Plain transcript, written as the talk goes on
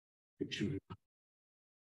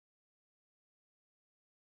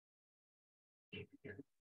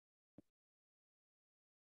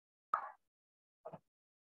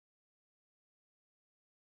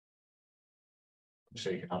So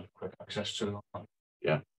you can have quick access to them.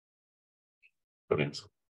 Yeah. Brilliant.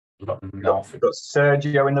 We've got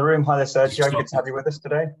Sergio in the room. Hi there, Sergio. Good to have you with us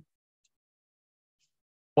today.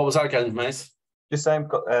 What was that again, mate? Just saying, we've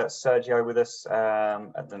got Sergio with us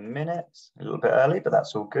at the minute, a little bit early, but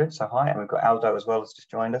that's all good. So hi, and we've got Aldo as well that's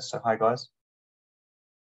just joined us. So hi, guys.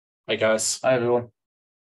 Hey, guys. Hi, everyone.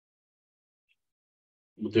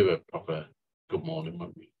 We'll do a proper good morning,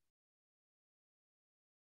 won't we?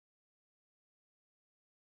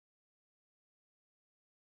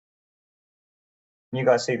 Can you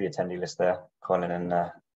guys see the attendee list there, Colin and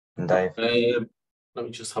Dave? Let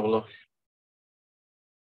me just have a look.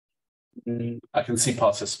 I can see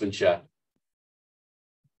participants, yeah.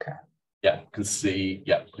 Okay. Yeah, I can see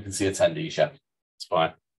attendees, yeah. It's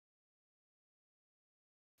fine.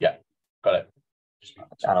 Yeah, got it.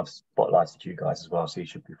 And I've spotlighted you guys as well, so you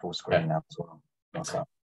should be full screen now as well. Okay.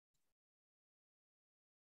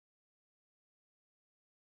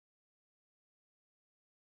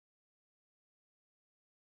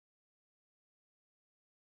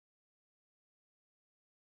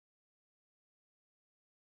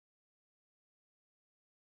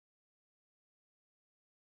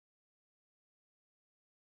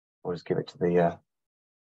 We'll just give it to the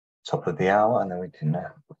top of the hour, and then we can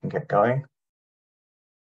get going.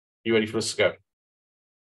 You ready for us to go?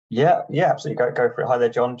 Yeah, absolutely. Go for it. Hi there,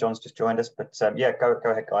 John. John's just joined us, but yeah, go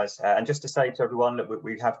ahead, guys. And just to say to everyone that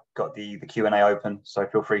we have got the Q&A open, so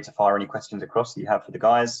feel free to fire any questions across that you have for the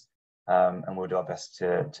guys, and we'll do our best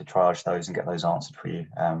to triage those and get those answered for you.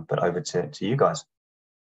 But over to you guys.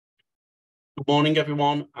 Good morning,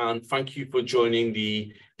 everyone, and thank you for joining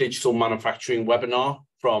the digital manufacturing webinar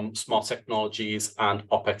from Smart Technologies and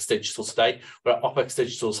Opex Digital today. We're at Opex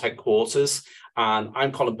Digital's headquarters, and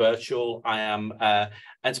I'm Colin Birchall. I am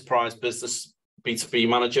Enterprise Business B2B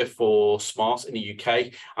Manager for Smart in the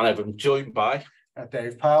UK, and I'm joined by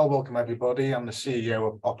Dave Powell. Welcome, everybody. I'm the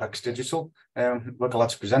CEO of Opex Digital. We're glad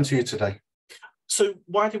to present to you today. So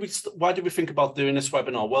why did we think about doing this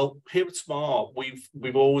webinar? Well, here at Smart,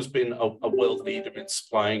 we've always been a world leader in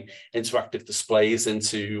supplying interactive displays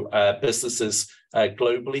into businesses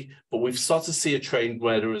globally, but we've started to see a trend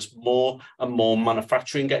where there is more and more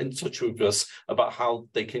manufacturing getting in touch with us about how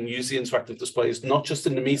they can use the interactive displays, not just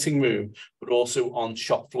in the meeting room, but also on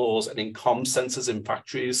shop floors and in comm centers in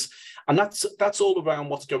factories. And that's all around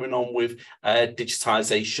what's going on with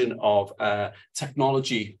digitization of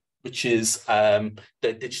technology, which is they're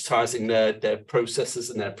digitizing their processes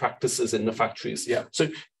and their practices in the factories. Yeah. So,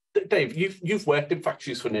 Dave, you've worked in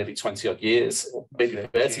factories for nearly 20 odd years, maybe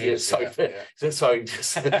 30 years. Sorry, sorry.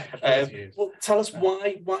 Well, tell us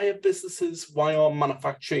why are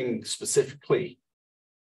manufacturing specifically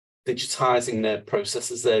digitizing their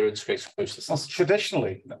processes, their integration processes? Well,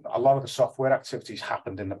 traditionally, a lot of the software activities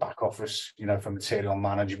happened in the back office, for material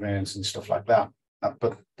management and stuff like that.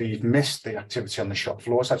 But they've missed the activity on the shop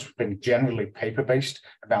floors. That's been generally paper-based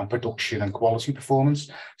around production and quality performance.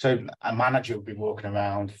 So a manager will be walking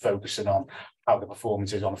around focusing on how the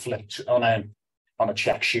performance is on a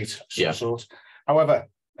check sheet of some sort. However,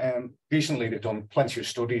 recently they've done plenty of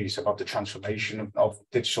studies about the transformation of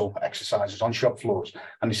digital exercises on shop floors,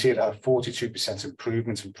 and they see that a 42%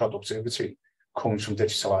 improvement in productivity comes from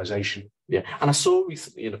digitalization. Yeah, and I saw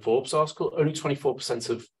recently in a Forbes article, only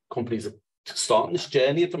 24% of companies are starting this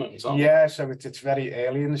journey at the moment, aren't yeah, so it's very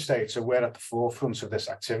early in the stage. So we're at the forefront of this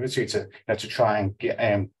activity to try and get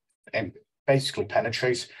and basically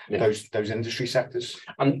penetrate those industry sectors.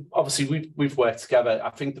 And obviously we've worked together. I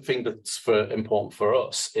think the thing that's important for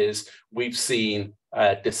us is we've seen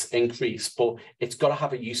this increase, but it's got to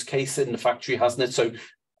have a use case in the factory, hasn't it? So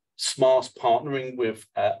Smart's partnering with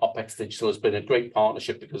Opex Digital has been a great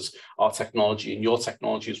partnership because our technology and your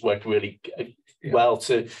technology has worked really well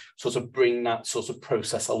to sort of bring that sort of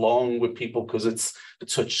process along with people, because it's the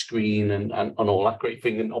touch screen and all that great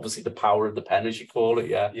thing, and obviously the power of the pen, as you call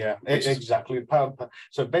it. Exactly.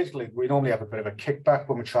 So basically we normally have a bit of a kickback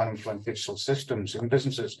when we're trying to implement digital systems in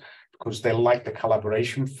businesses, because they like the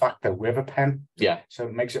collaboration factor with a pen. So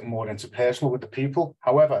it makes it more interpersonal with the people.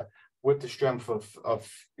 However, with the strength of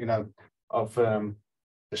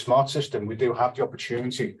the Smart system, we do have the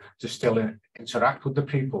opportunity to still interact with the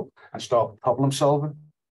people and start problem solving.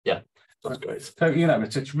 Yeah, that's great. So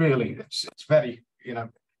it's really very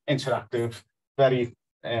interactive, very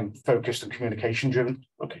focused and communication driven.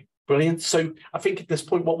 Okay, Brilliant. So I think at this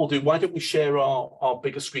point, what we'll do, why don't we share our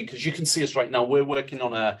bigger screen? Because you can see us right now. We're working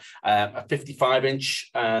on a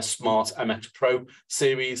 55-inch Smart MX Pro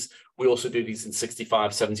series. We also do these in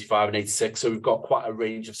 65, 75, and 86. So we've got quite a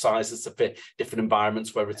range of sizes to fit different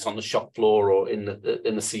environments, whether it's on the shop floor or in the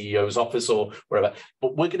CEO's office or wherever.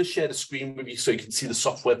 But we're going to share the screen with you so you can see the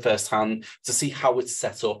software firsthand to see how it's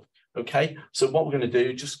set up. Okay. So what we're going to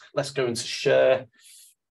do, just let's go into share.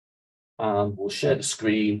 And we'll share the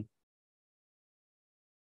screen.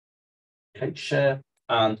 Okay, share,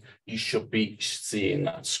 and you should be seeing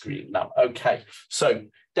that screen now. Okay, so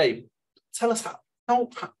Dave, tell us how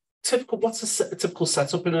typical. What's a typical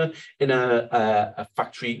setup in a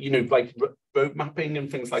factory? You know, like road mapping and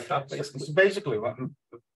things like that. Basically. So basically,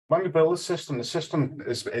 when we build the system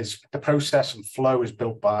is the process and flow is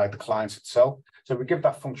built by the client itself. So we give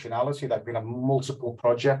that functionality that we have multiple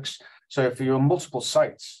projects. So if you're on multiple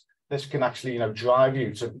sites, this can actually drive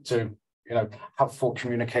you to have full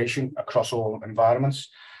communication across all environments.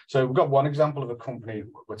 So we've got one example of a company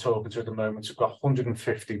we're talking to at the moment. We've got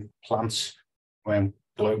 150 plants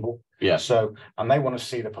global. Yeah. So, and they want to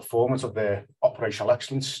see the performance of their operational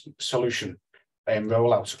excellence solution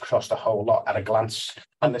roll out across the whole lot at a glance,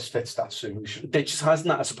 and this fits that solution. Digitising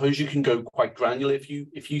that, I suppose you can go quite granular. If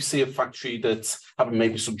you see a factory that's having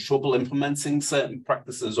maybe some trouble implementing certain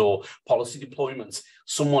practices or policy deployments,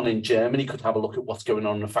 someone in Germany could have a look at what's going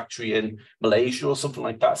on in a factory in Malaysia or something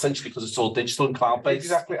like that, essentially because it's all digital and cloud-based.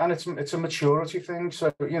 Exactly, and it's a maturity thing.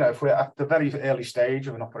 So, if we're at the very early stage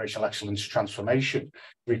of an operational excellence transformation,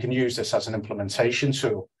 we can use this as an implementation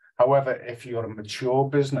tool. However, if you're a mature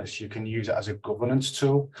business, you can use it as a governance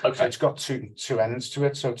tool. Okay. So it's got two ends to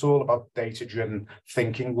it. So it's all about data-driven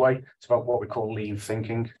thinking way. It's about what we call lean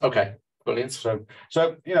thinking. Okay, brilliant. So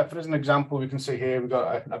for as an example, we can see here, we've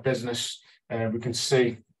got a business, we can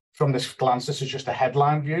see from this glance, this is just a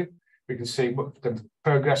headline view. We can see what the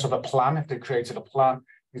progress of a plan, if they created a plan.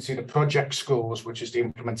 You can see the project scores, which is the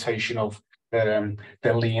implementation of the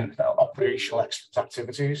lean operational excellence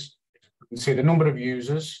activities. You can see the number of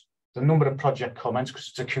users, the number of project comments, because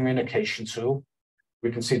it's a communication tool. We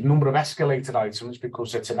can see the number of escalated items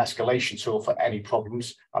because it's an escalation tool for any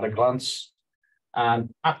problems at a glance.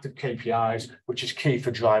 And active KPIs, which is key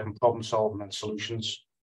for driving problem solving and solutions.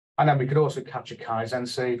 And then we could also capture kaizen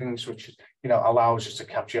savings, which allows us to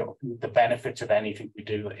capture the benefits of anything we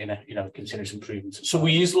do in a continuous improvement. So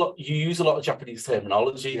you use a lot of Japanese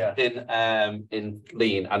terminology in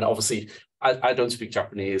lean, and obviously I don't speak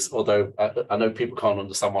Japanese, although I know people can't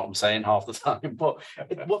understand what I'm saying half the time. But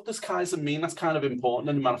what does kaizen mean? That's kind of important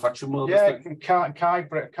in the manufacturing world. Yeah,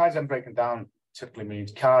 kaizen breaking down typically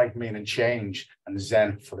means kai meaning change and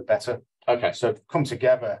zen for the better. Okay. So come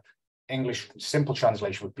together. English simple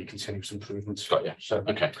translation would be continuous improvement. Got you. So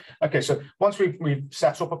okay. So once we've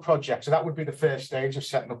set up a project, so that would be the first stage of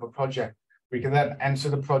setting up a project. We can then enter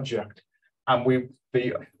the project, and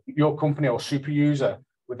your company or super user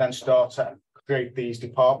would then start to create these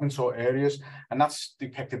departments or areas, and that's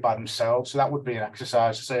depicted by themselves. So that would be an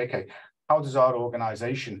exercise to say, okay, how does our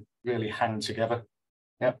organization really hang together?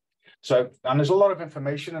 Yeah. So, and there's a lot of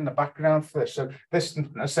information in the background for this. So this,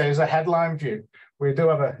 let's say, is a headline view. We do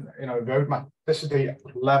have a roadmap. This is the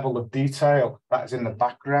level of detail that is in the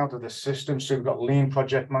background of the system. So we've got lean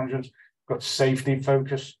project management, we've got safety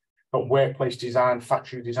focus, we've got workplace design,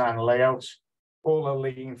 factory design, layouts, all the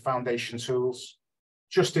lean foundation tools,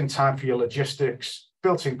 just in time for your logistics,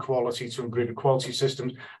 built-in quality to improve the quality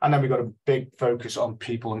systems, and then we've got a big focus on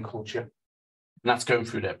people and culture. And that's going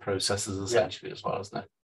through their processes essentially as well, isn't it?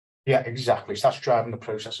 Yeah, exactly. So that's driving the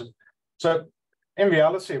processes. So in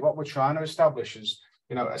reality, what we're trying to establish is,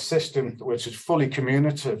 a system which is fully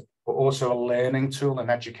communicative, but also a learning tool, an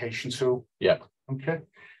education tool. Yeah. Okay.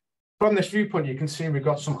 From this viewpoint, you can see we've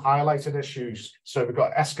got some highlighted issues. So we've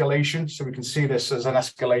got escalation. So we can see this as an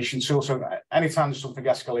escalation tool. So anytime there's something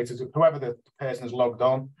escalated, whoever the person is logged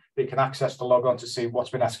on, they can access the log on to see what's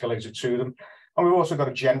been escalated to them. And we've also got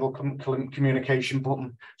a general communication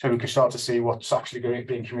button, so we can start to see what's actually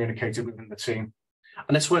being communicated within the team.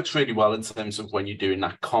 And this works really well in terms of when you're doing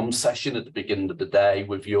that comm session at the beginning of the day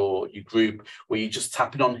with your group, where you're just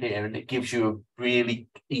tapping on here and it gives you a really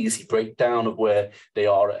easy breakdown of where they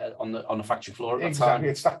are on the factory floor at that time.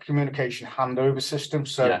 It's that communication handover system.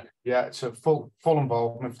 So yeah, it's a full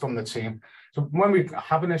involvement from the team. So when we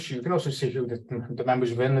have an issue, you can also see who the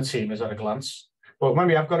members within the team is at a glance. But when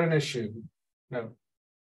we have got an issue,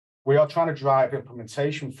 we are trying to drive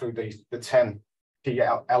implementation through the 10 key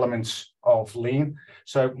elements of lean.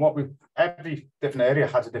 So every different area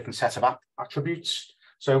has a different set of attributes.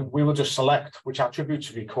 So we will just select which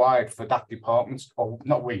attributes are required for that department, or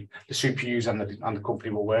not we, the CPUs and the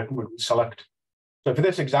company we're working with select. So for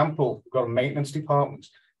this example, we've got a maintenance department,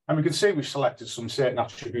 and we can see we've selected some certain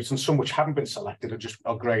attributes and some which haven't been selected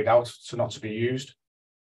are grayed out, so not to be used.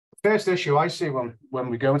 The first issue I see when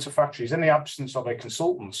we go into factories, in the absence of a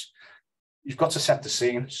consultant, you've got to set the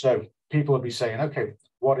scene. So people will be saying, okay,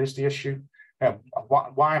 what is the issue?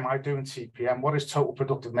 Why am I doing TPM? What is total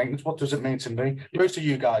productive maintenance? What does it mean to me? Most of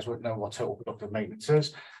you guys won't know what total productive maintenance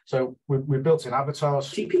is. So we built in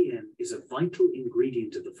avatars. TPM is a vital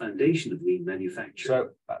ingredient of the foundation of lean manufacturing.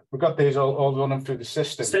 So we've got these all running through the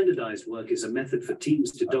system. Standardized work is a method for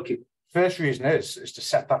teams to document. First reason is to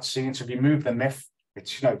set that scene, to remove the myth.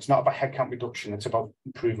 It's not about headcount reduction. It's about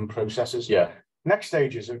improving processes. Yeah. Next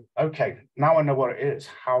stage is, okay, now I know what it is.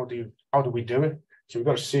 How do we do it? So we've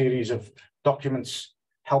got a series of documents,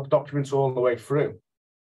 help documents all the way through,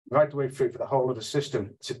 right the way through for the whole of the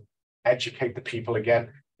system to educate the people again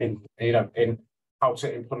in how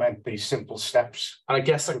to implement these simple steps. And I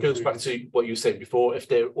guess that goes back to what you said before. If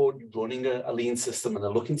they're already running a lean system and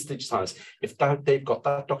they're looking to digitize, if they've got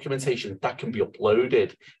that documentation, that can be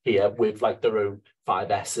uploaded here with like their own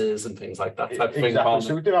 5S's and things like that type of thing. Exactly.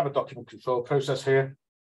 So we do have a document control process here.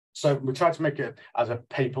 So we try to make it as a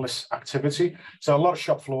paperless activity. So a lot of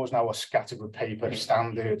shop floors now are scattered with paper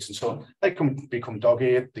standards and so on. They can become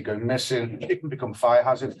dog-eared, they go missing, they can become fire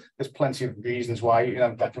hazard. There's plenty of reasons why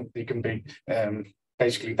they can be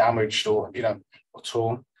basically damaged or or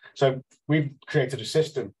torn. So we've created a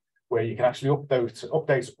system where you can actually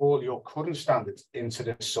update all your current standards into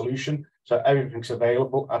this solution. So everything's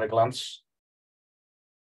available at a glance.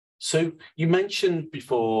 So you mentioned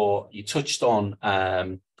before, you touched on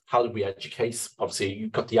how do we educate? Obviously,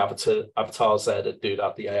 you've got the avatars there that do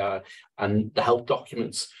that, the AI and the help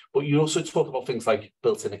documents. But you also talk about things like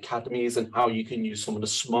built-in academies and how you can use some of the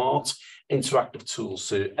smart interactive tools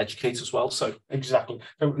to educate as well. So exactly.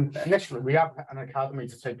 So initially, we have an academy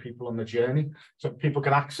to take people on the journey, so people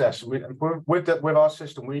can access. With our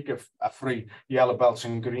system, we give a free yellow belt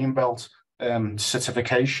and green belt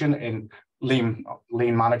certification in lean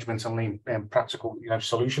management and lean practical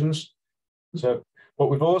solutions. So. But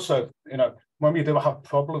we've also, when we do have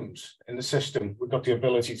problems in the system, we've got the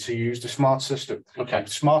ability to use the smart system. Okay.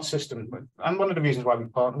 Smart system, and one of the reasons why we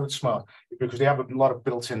partner with Smart is because they have a lot of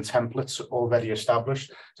built-in templates already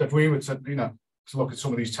established. So if we were to, to look at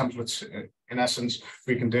some of these templates, in essence,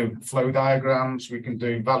 we can do flow diagrams, we can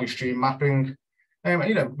do value stream mapping,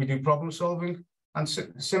 we do problem solving, and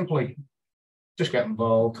simply just get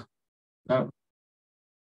involved.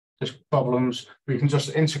 There's problems, we can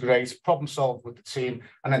just integrate, problem solve with the team,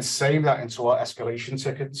 and then save that into our escalation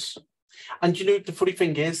tickets. And the funny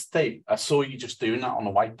thing is, Dave, I saw you just doing that on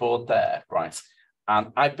the whiteboard there, right?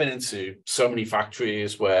 And I've been into so many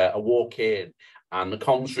factories where I walk in and the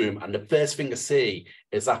comms room, and the first thing I see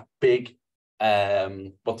is that big,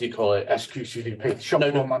 what do you call it? SQCDP, shop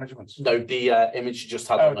floor management. No, the image you just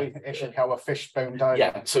had. Oh, the Ishikawa fishbone diagram.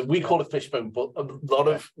 Yeah, so we call it fishbone, but a lot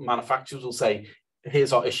of manufacturers will say,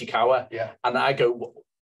 here's our Ishikawa, and I go,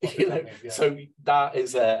 so that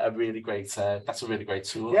is a really great, that's a really great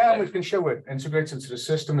tool. Yeah, we can show it integrated into the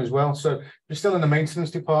system as well. So we're still in the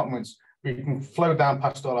maintenance department. We can flow down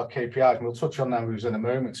past all our KPIs, and we'll touch on those in a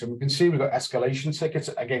moment. So we can see we've got escalation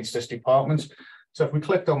tickets against this department. So if we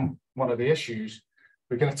clicked on one of the issues,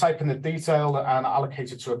 we're going to type in the detail and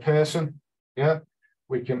allocate it to a person. Yeah,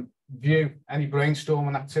 we can view any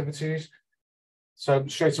brainstorming activities. So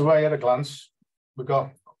straight away at a glance, we've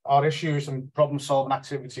got our issues and problem-solving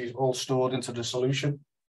activities all stored into the solution.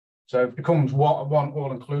 So it becomes one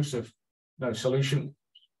all-inclusive solution.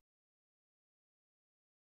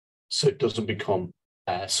 So it doesn't become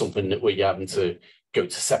something that where you're having to go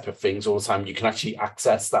to separate things all the time. You can actually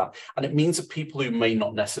access that. And it means that people who may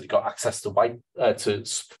not necessarily got access to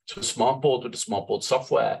a smart board with the smart board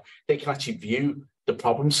software, they can actually view the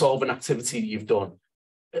problem-solving activity you've done.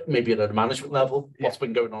 Maybe at a management level, what's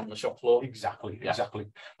been going on the shop floor. Exactly.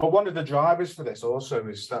 But one of the drivers for this also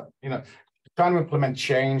is that, trying to implement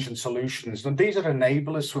change and solutions, and these are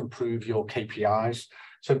enablers to improve your KPIs.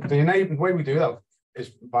 So the way we do that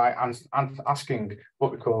is by asking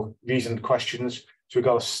what we call reasoned questions. So we've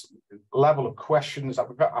got a level of questions that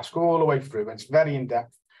we've got to ask all the way through, and it's very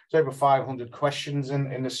in-depth. There's over 500 questions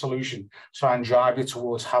in the solution, try and drive you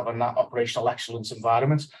towards having that operational excellence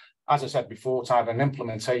environment. As I said before, to have an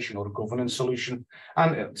implementation or a governance solution.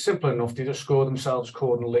 And it's simple enough, they just score themselves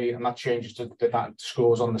accordingly, and that changes that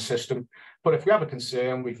scores on the system. But if we have a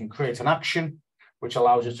concern, we can create an action, which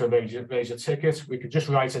allows us to raise a ticket. We could just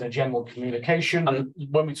write in a general communication. And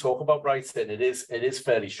when we talk about writing, it is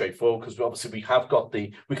fairly straightforward, because obviously we have got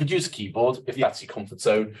we could use a keyboard if that's your comfort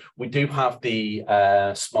zone. We do have the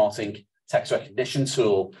Smart Ink text recognition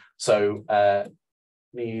tool. So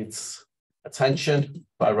needs attention.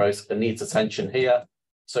 I wrote it needs attention here.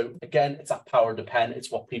 So again, it's that power of the pen.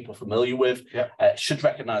 It's what people are familiar with. Yeah. It should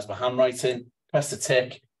recognize my handwriting. Press the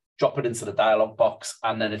tick, drop it into the dialog box,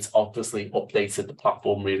 and then it's obviously updated the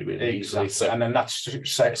platform really easily. So, and then that's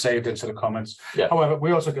saved into the comments. Yeah. However,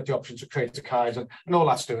 we also get the option to create a kaizen, and all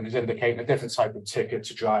that's doing is indicating a different type of ticket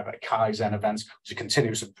to drive a kaizen event, which is a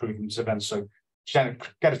continuous improvements event. So get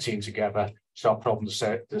a team together, start problem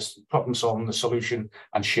solving the solution,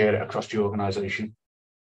 and share it across the organization.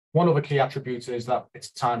 One other key attribute is that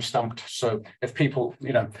it's time stamped. So if people,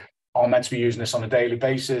 are meant to be using this on a daily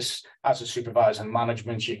basis, as a supervisor and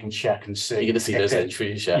management, you can check and see. You're going to see those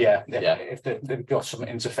entries, yeah. If they've got some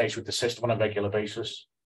interface with the system on a regular basis.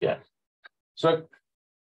 Yeah. So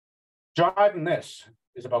driving this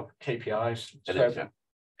is about KPIs.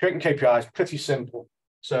 Creating KPIs, pretty simple.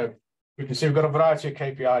 So we can see we've got a variety of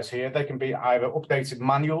KPIs here. They can be either updated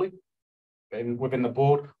manually within the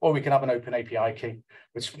board, or we can have an open API key,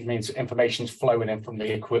 which means information is flowing in from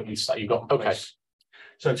the equipment that you've got in place.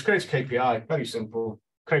 So to create a KPI, very simple,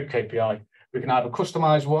 create KPI. We can either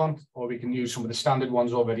customize one, or we can use some of the standard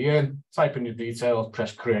ones already in, type in your details,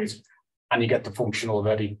 press create, and you get the function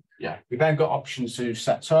already. Yeah. We then got options to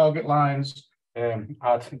set target lines,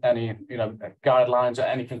 add any, guidelines or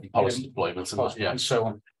anything. Policy deployments and so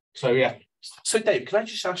on. So, yeah. So, Dave, can I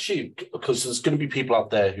just ask you, because there's going to be people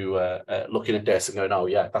out there who are looking at this and going, oh,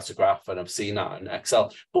 yeah, that's a graph and I've seen that in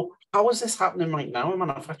Excel. But how is this happening right now in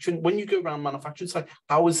manufacturing? When you go around manufacturing side,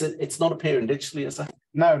 how is it? It's not appearing digitally, is it?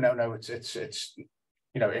 No. It's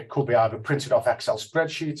it could be either printed off Excel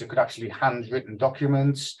spreadsheets. It could actually handwritten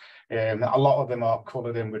documents. A lot of them are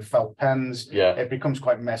coloured in with felt pens. Yeah. It becomes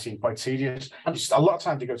quite messy and quite tedious. And just a lot of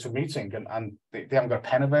times you go to a meeting and they haven't got a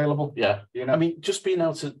pen available. Yeah. I mean, just being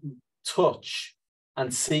able to touch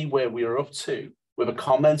and see where we're up to with a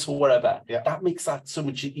comment or whatever, that makes that so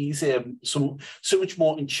much easier, so much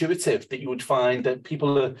more intuitive, that you would find that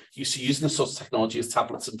people are used to using the sort of technology as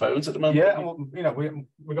tablets and phones at the moment. Yeah, well,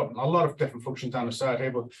 we've got a lot of different functions down the side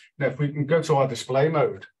here, but if we can go to our display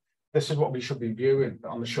mode, this is what we should be viewing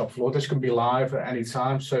on the shop floor. This can be live at any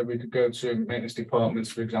time, so we could go to maintenance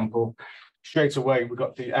departments, for example. Straight away, we've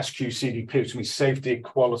got the SQCDP, which means safety,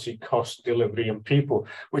 quality, cost, delivery, and people,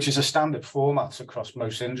 which is a standard format across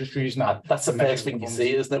most industries now. That's the first thing you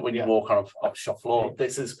see, isn't it, when you walk on a shop floor?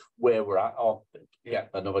 This is where we're at. Oh,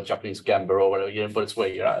 another Japanese gemba or whatever, but it's where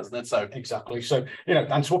you're at, isn't it? So exactly. So,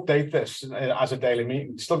 and to update this as a daily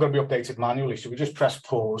meeting, it's still going to be updated manually. So we just press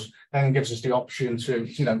pause, and it gives us the option to,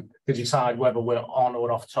 to decide whether we're on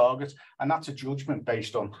or off target. And that's a judgment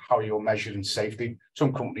based on how you're measuring safety.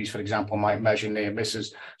 Some companies, for example, might measure near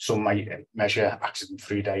misses. Some might measure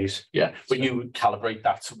accident-free days. Yeah, but you calibrate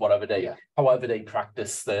that to whatever however they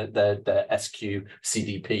practice the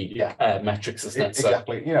SQCDP metrics, isn't it?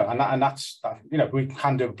 Exactly. And that's we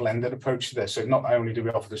can do a blended approach to this. So not only do we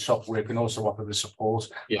offer the software, we can also offer the support,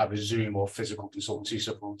 either Zoom or physical consultancy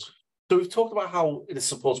support. So we've talked about how it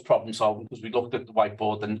supports problem solving, because we looked at the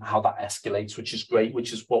whiteboard and how that escalates, which is great,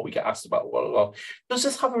 which is what we get asked about a lot. Does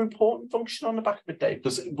this have a reporting function on the back of it, Dave?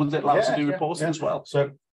 Would it allow us to do reporting as well? So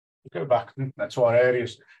we go back to our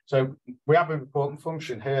areas. So we have a reporting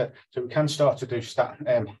function here. So we can start to do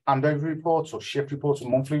handover reports or shift reports or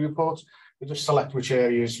monthly reports. We just select which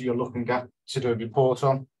areas you're looking at to do a report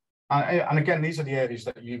on. And again, these are the areas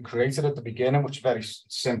that you created at the beginning, which is a very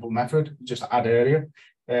simple method. Just add area.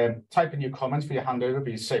 Type in your comments for your handover,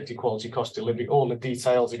 be it safety, quality, cost, delivery, all the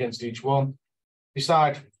details against each one.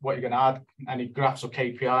 Decide what you're going to add, any graphs or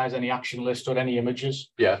KPIs, any action list or any images.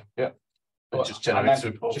 Yeah. It just generates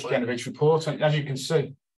reports. And as you can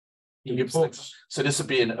see, so this would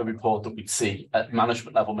be a report that we'd see at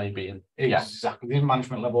management level, maybe. Exactly. The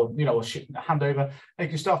management level, handover. You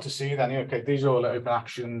can start to see then, okay, these are all open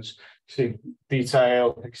actions, see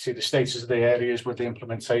detail, you can see the status of the areas with the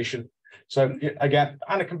implementation. So again,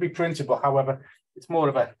 and it can be printed, but however, it's more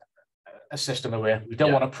of a system aware. We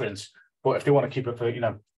don't want to print, but if they want to keep it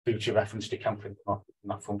for, future reference, they can print in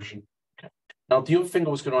that function. Okay. Now, the other thing I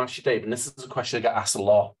was going to ask you, Dave, and this is a question I get asked a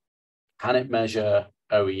lot, can it measure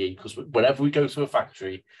OEE? Because whenever we go to a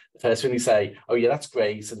factory, the first thing they say, oh yeah, that's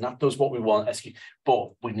great, and that does what we want,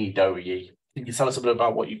 but we need OEE. Can you tell us a bit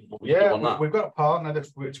about what you do on that? We've got a partner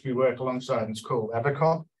which we work alongside, and it's called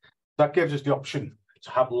Evercon. That gives us the option to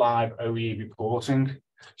have live OEE reporting.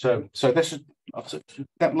 So this is Absolutely.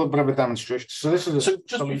 A little bit of a demonstration. So this is a So just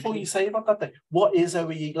solution. before you say about that, then, what is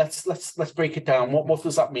OEE? Let's break it down. What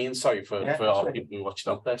does that mean? Sorry for our people who are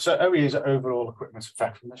watching out there. So OEE is overall equipment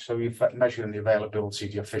effectiveness. So you're measuring the availability,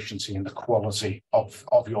 the efficiency, and the quality of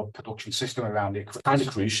your production system around the equipment. Kind of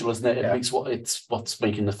crucial, isn't it? It makes what's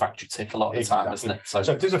making the factory tick a lot of the time, isn't it? So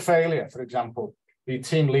if there's a failure, for example, the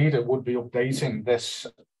team leader would be updating this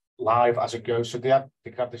live as it goes. So they have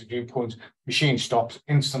this viewpoint. Machine stops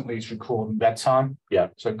instantly. It's recording bedtime. Yeah.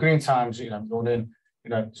 So green times, running.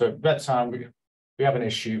 So bedtime. We have an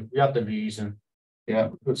issue. We have the reason. Yeah,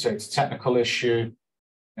 we could say it's a technical issue,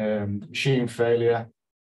 machine failure.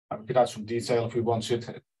 We could add some detail if we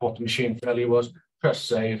wanted what the machine failure was. Press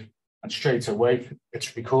save, and straight away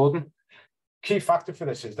it's recording. Key factor for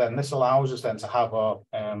this is then this allows us then to have our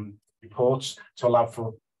reports to allow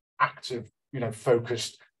for active,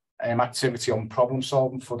 focused activity on problem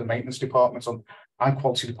solving for the maintenance departments and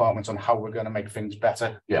quality departments on how we're going to make things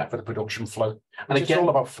better for the production flow. And again, it's all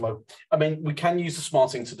about flow. I mean, we can use the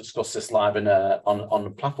smarting to discuss this live on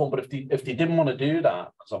the platform, but if they didn't want to do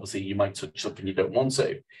that, because obviously you might touch something you don't want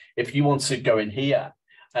to, if you want to go in here,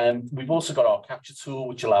 we've also got our capture tool,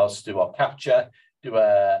 which allows us to do our capture, do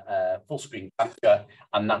a full screen capture,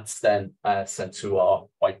 and that's then sent to our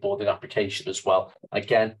whiteboarding application as well.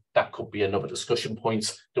 Again, that could be another discussion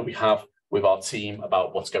point that we have with our team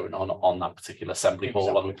about what's going on that particular assembly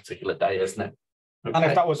hall on a particular day, isn't it? Okay. And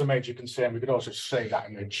if that was a major concern, we could also save that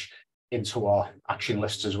image into our action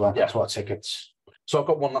lists as well, to our tickets. So I've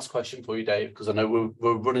got one last question for you, Dave, because I know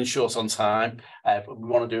we're running short on time, but we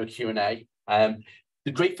want to do a Q&A.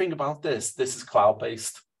 The great thing about this is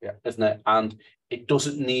cloud-based, isn't it? And it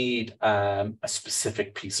doesn't need a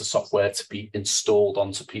specific piece of software to be installed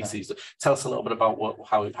onto PCs. Yeah. Tell us a little bit about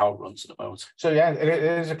how it runs at the moment. So yeah, it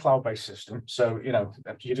is a cloud-based system. So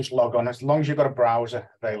you just log on. As long as you've got a browser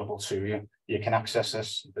available to you, you can access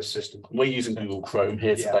this system. We're using Google Chrome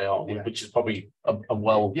here today, aren't we? Which is probably a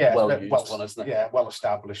well used one, isn't it? Yeah, well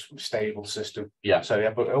established, stable system. Yeah.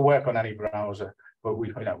 So but it'll work on any browser. But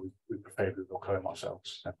we prefer Google Chrome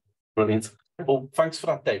ourselves. So. Brilliant. Well, thanks for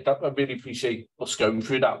that, Dave. I really appreciate us going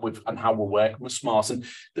through that and how we're working with Smart. And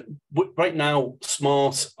right now,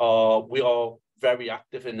 Smart we are very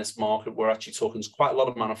active in this market. We're actually talking to quite a lot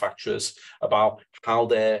of manufacturers about how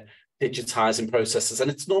they're digitizing processes, and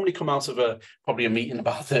it's normally come out of probably a meeting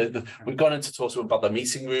about we've gone into talk to them about their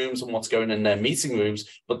meeting rooms and what's going in their meeting rooms,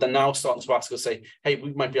 but they're now starting to ask us, say, hey,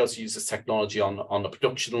 we might be able to use this technology on the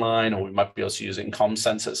production line, or we might be able to use it in comm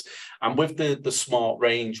centers. And with the Smart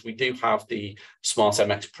range, we do have the Smart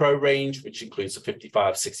MX Pro range, which includes the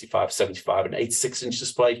 55, 65, 75 and 86-inch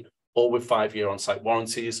display, all with 5-year on-site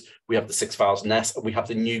warranties. We have the 6000S, and we have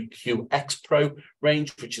the new QX Pro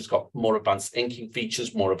range, which has got more advanced inking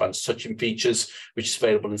features, more advanced touching features, which is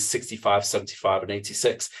available in 65, 75, and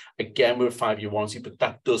 86. Again, with a 5-year warranty, but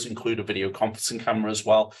that does include a video conferencing camera as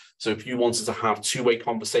well. So if you wanted to have two-way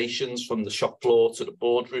conversations from the shop floor to the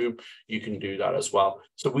boardroom, you can do that as well.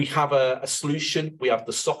 So we have a solution. We have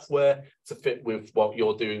the software to fit with what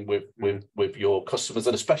you're doing with your customers,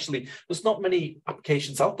 and especially there's not many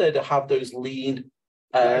applications out there that have those lean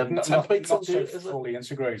templates not so fully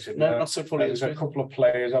integrated. No, not so fully There's integrated. a couple of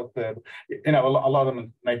players out there. A lot of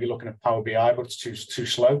them may be looking at Power BI, but it's too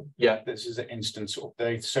slow. Yeah. This is an instant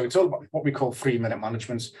update. So it's all about what we call 3-minute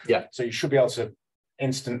management. Yeah. So you should be able to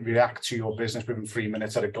instant react to your business within 3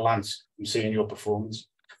 minutes at a glance from seeing your performance.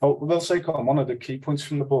 Oh, we'll say, Colin, one of the key points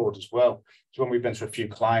from the board as well is when we've been to a few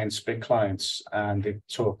clients, big clients, and they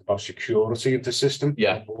talk about security of the system.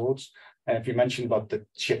 Yeah. Boards. And if you mentioned about the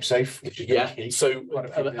chip safe, which is key. So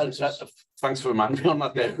thanks for reminding me on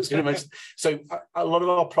that there. I was going to mention, so a lot of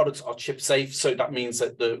our products are chip safe. So that means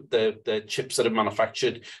that the chips that are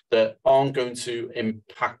manufactured that aren't going to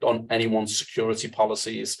impact on anyone's security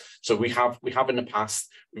policies. So we have in the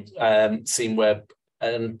past seen where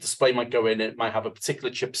display might go in, it might have a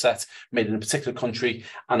particular chipset made in a particular country,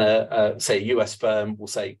 and say a US firm will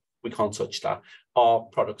say, we can't touch that. Our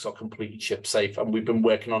products are completely chip safe, and we've been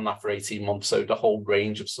working on that for 18 months. So the whole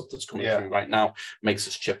range of stuff that's coming through right now makes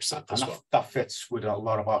us chip safe as well. That fits with a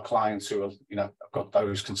lot of our clients who have, have got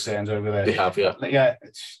those concerns over there. They have,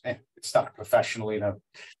 it's that professional, we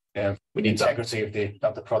need integrity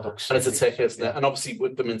of the products. And it's a tick, isn't it? And obviously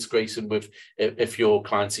with them integrating with, if your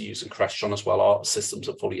clients are using Crestron as well, our systems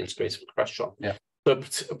are fully integrated with Crestron. Yeah. So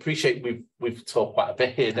appreciate we've talked quite a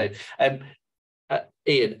bit here, Dave.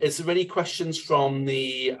 Ian, is there any questions from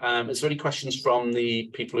the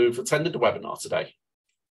people who've attended the webinar today?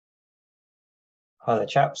 Hi there,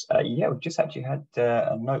 chaps. We've just actually had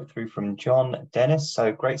a note through from John Dennis.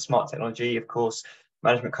 So great smart technology, of course.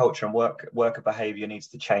 Management culture and worker behavior needs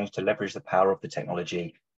to change to leverage the power of the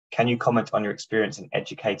technology. Can you comment on your experience in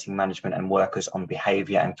educating management and workers on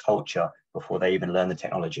behavior and culture before they even learn the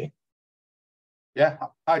technology? Yeah.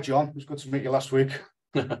 Hi, John. It was good to meet you last week.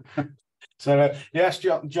 So yes,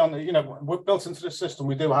 John, you know, we're built into the system.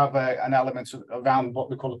 We do have an element around what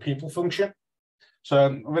we call a people function.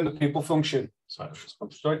 So within the people function,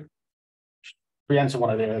 we enter one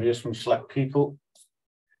of the areas from select people.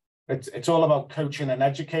 It's all about coaching and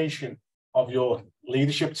education of your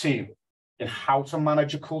leadership team in how to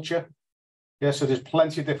manage a culture. Yeah, so there's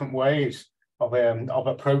plenty of different ways of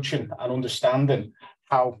approaching and understanding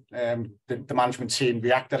how the management team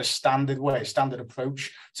react at a standard way, standard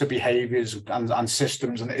approach to behaviours and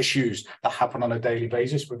systems and issues that happen on a daily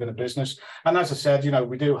basis within a business. And as I said, you know,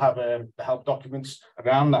 we do have the help documents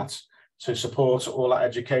around that to support all that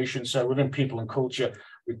education. So within people and culture,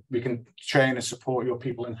 we can train and support your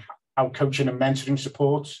people in how coaching and mentoring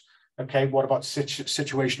supports. Okay, what about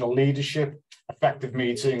situational leadership, effective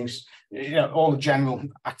meetings, you know, all the general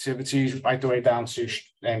activities, right the way down to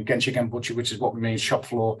Genchi Genbuchi, which is what we mean, shop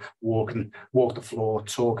floor, walk the floor,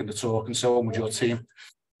 talking the talk, and so on with your team.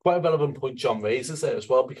 Quite a relevant point John raises there as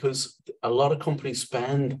well, because a lot of companies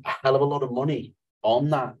spend a hell of a lot of money on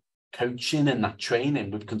that coaching and that training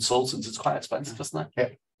with consultants. It's quite expensive, isn't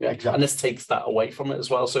it? Yeah, exactly. And this takes that away from it as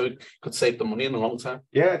well, so it could save the money in the long term.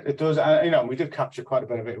 Yeah, it does. You know, we did capture quite a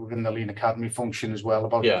bit of it within the Lean Academy function as well,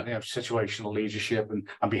 about you know, situational leadership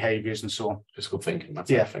and behaviours and so on. Just good thinking. That's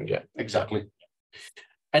everything. Yeah, exactly.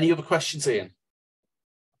 Any other questions, Ian?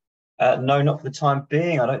 No, not for the time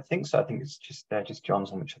being. I don't think so. I think it's just John's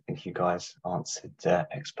one, which I think you guys answered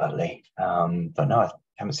expertly. But no, I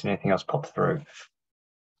haven't seen anything else pop through.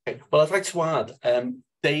 Okay. Well, I'd like to add,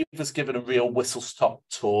 Dave has given a real whistle-stop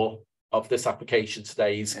tour of this application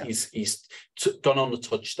today. He's gone on the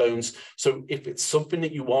touchstones. So if it's something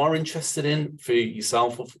that you are interested in for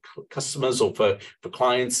yourself or for customers or for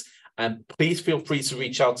clients, please feel free to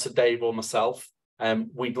reach out to Dave or myself.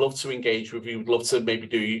 We'd love to engage with you. We'd love to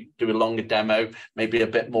maybe do a longer demo, maybe a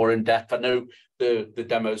bit more in depth. I know the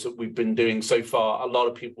demos that we've been doing so far, a lot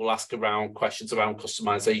of people ask around questions around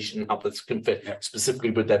customization, how this can fit specifically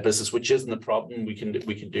with their business, which isn't a problem. We can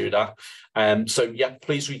do that. So yeah,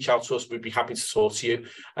 please reach out to us. We'd be happy to talk to you.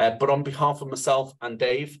 But on behalf of myself and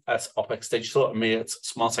Dave at Opex Digital and me at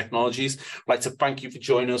Smart Technologies, I'd like to thank you for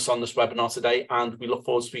joining us on this webinar today, and we look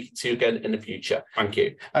forward to speaking to you again in the future. Thank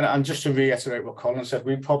you. And just to reiterate what Colin said,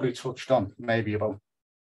 we probably touched on maybe about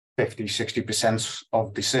 50–60%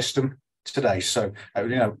 of the system today, so you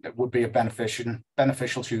know, it would be beneficial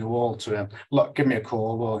to you all to give me a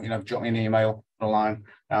call or, you know, drop me an email or a line,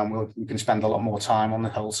 and we can spend a lot more time on the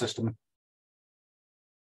whole system.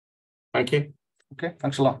 Thank you. Okay,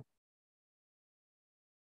 thanks a lot.